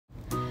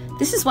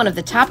This is one of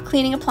the top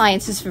cleaning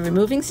appliances for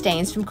removing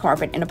stains from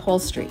carpet and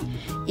upholstery.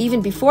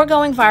 Even before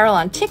going viral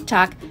on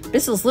TikTok,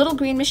 Bissell's little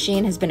green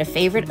machine has been a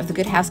favorite of the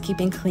Good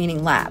Housekeeping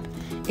cleaning lab.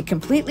 It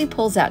completely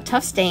pulls out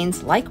tough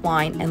stains like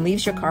wine and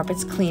leaves your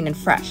carpets clean and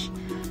fresh.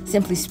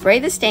 Simply spray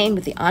the stain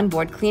with the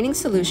onboard cleaning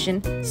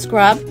solution,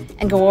 scrub,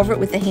 and go over it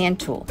with the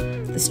hand tool.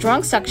 The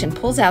strong suction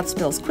pulls out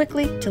spills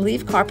quickly to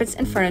leave carpets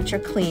and furniture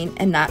clean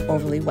and not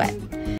overly wet.